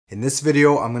In this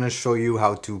video, I'm going to show you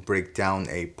how to break down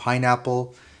a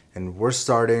pineapple, and we're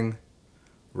starting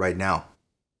right now.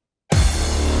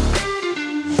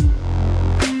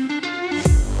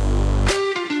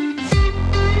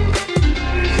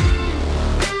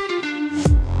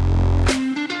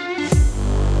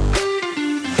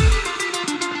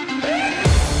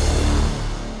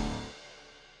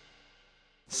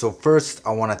 So first,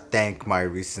 I want to thank my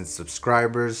recent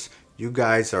subscribers. You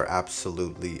guys are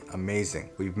absolutely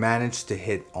amazing. We've managed to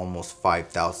hit almost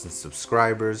 5,000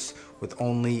 subscribers with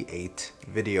only 8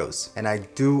 videos. And I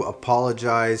do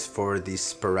apologize for these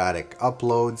sporadic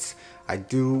uploads. I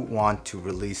do want to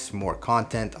release more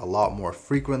content a lot more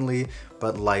frequently,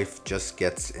 but life just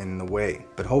gets in the way.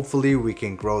 But hopefully we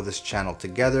can grow this channel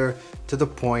together to the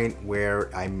point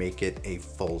where I make it a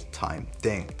full-time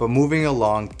thing. But moving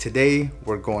along, today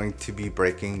we're going to be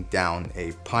breaking down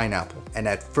a pineapple. And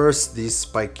at first, these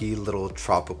spiky little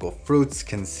tropical fruits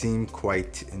can seem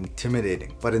quite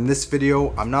intimidating. But in this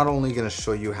video, I'm not only going to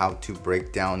show you how to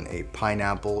break down a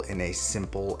pineapple in a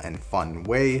simple and fun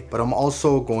way, but I'm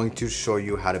also going to show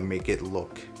you how to make it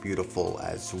look beautiful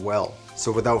as well.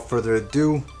 So without further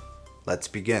ado, let's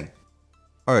begin.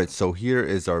 Alright, so here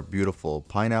is our beautiful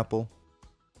pineapple.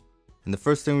 And the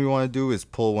first thing we want to do is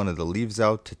pull one of the leaves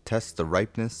out to test the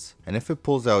ripeness. And if it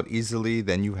pulls out easily,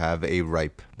 then you have a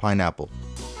ripe pineapple.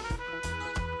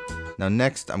 Now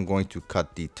next, I'm going to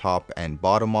cut the top and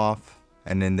bottom off.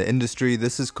 And in the industry,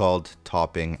 this is called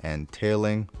topping and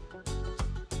tailing.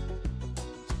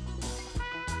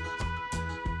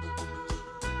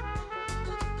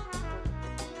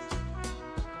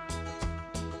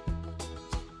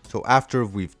 So after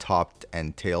we've topped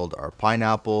and tailed our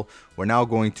pineapple, we're now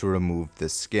going to remove the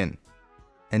skin.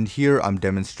 And here I'm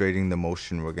demonstrating the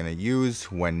motion we're going to use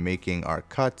when making our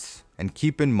cuts. And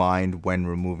keep in mind when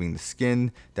removing the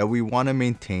skin that we want to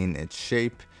maintain its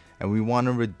shape and we want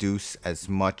to reduce as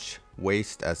much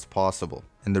waste as possible.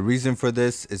 And the reason for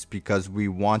this is because we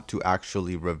want to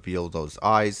actually reveal those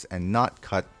eyes and not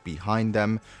cut behind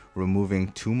them,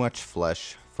 removing too much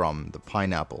flesh from the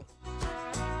pineapple.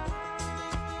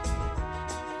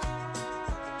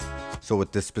 So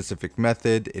with this specific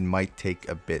method, it might take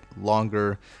a bit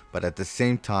longer, but at the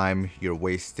same time, you're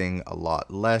wasting a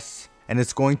lot less, and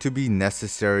it's going to be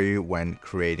necessary when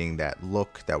creating that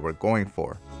look that we're going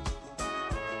for.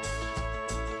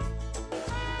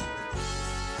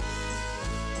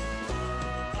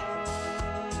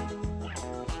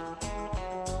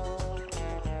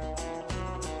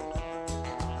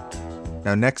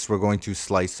 Now next, we're going to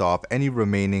slice off any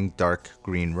remaining dark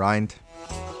green rind.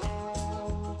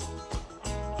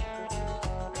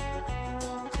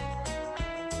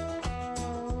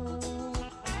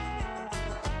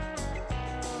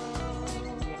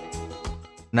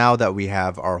 Now that we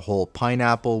have our whole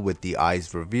pineapple with the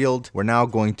eyes revealed, we're now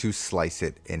going to slice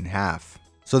it in half.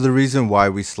 So the reason why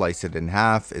we slice it in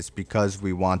half is because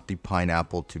we want the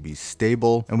pineapple to be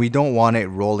stable and we don't want it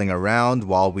rolling around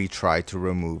while we try to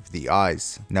remove the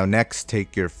eyes. Now next,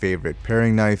 take your favorite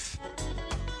paring knife.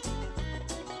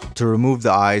 To remove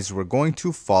the eyes, we're going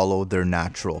to follow their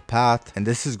natural path, and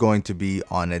this is going to be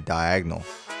on a diagonal.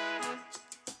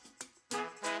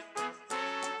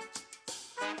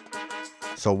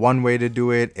 So one way to do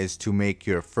it is to make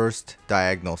your first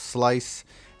diagonal slice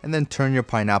and then turn your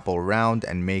pineapple around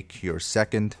and make your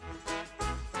second.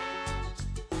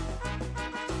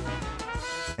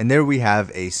 And there we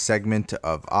have a segment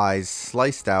of eyes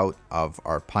sliced out of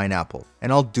our pineapple.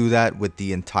 And I'll do that with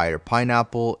the entire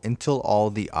pineapple until all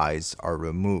the eyes are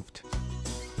removed.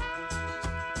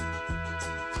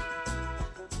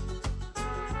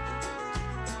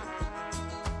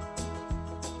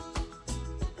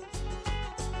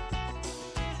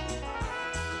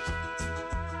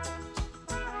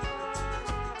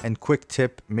 And quick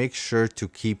tip, make sure to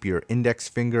keep your index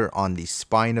finger on the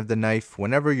spine of the knife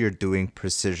whenever you're doing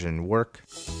precision work.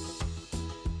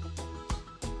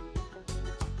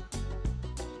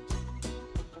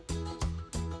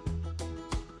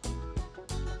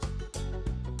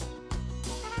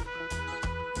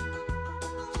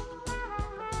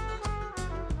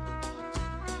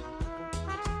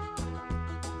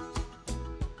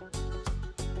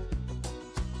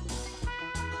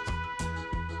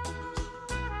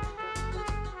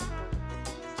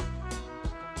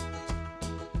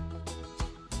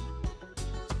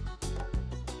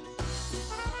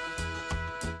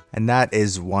 And that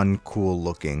is one cool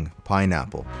looking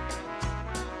pineapple.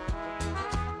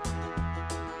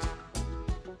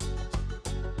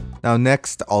 Now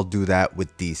next, I'll do that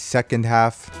with the second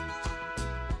half.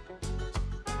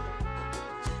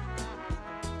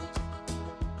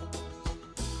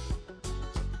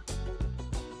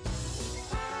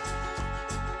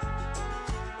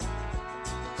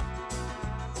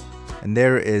 And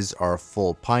there is our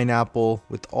full pineapple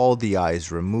with all the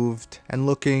eyes removed and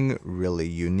looking really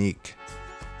unique.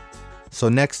 So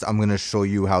next I'm going to show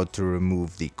you how to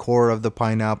remove the core of the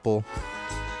pineapple.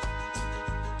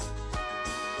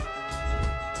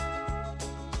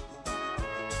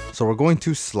 So we're going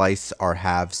to slice our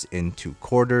halves into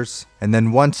quarters, and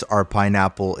then once our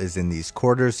pineapple is in these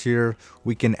quarters here,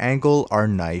 we can angle our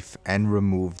knife and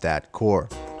remove that core.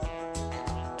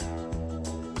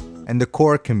 And the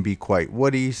core can be quite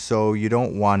woody, so you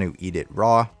don't want to eat it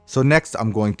raw. So next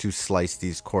I'm going to slice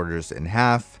these quarters in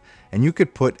half, and you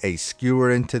could put a skewer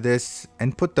into this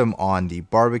and put them on the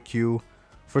barbecue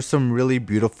for some really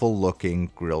beautiful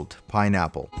looking grilled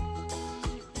pineapple.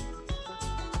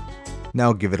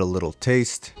 Now give it a little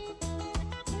taste.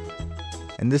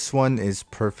 And this one is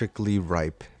perfectly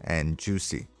ripe and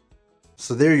juicy.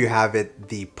 So there you have it,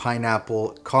 the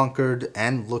pineapple conquered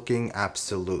and looking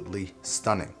absolutely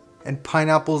stunning. And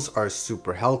pineapples are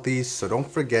super healthy, so don't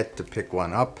forget to pick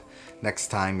one up next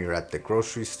time you're at the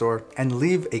grocery store. And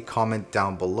leave a comment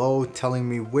down below telling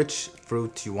me which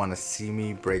fruit you want to see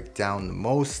me break down the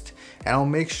most, and I'll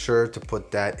make sure to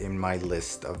put that in my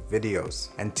list of videos.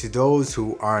 And to those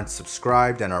who aren't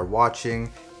subscribed and are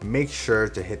watching, make sure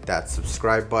to hit that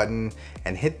subscribe button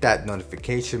and hit that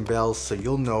notification bell so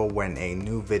you'll know when a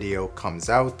new video comes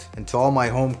out. And to all my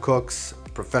home cooks,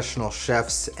 professional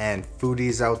chefs, and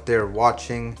foodies out there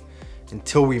watching,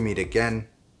 until we meet again,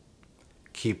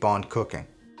 keep on cooking.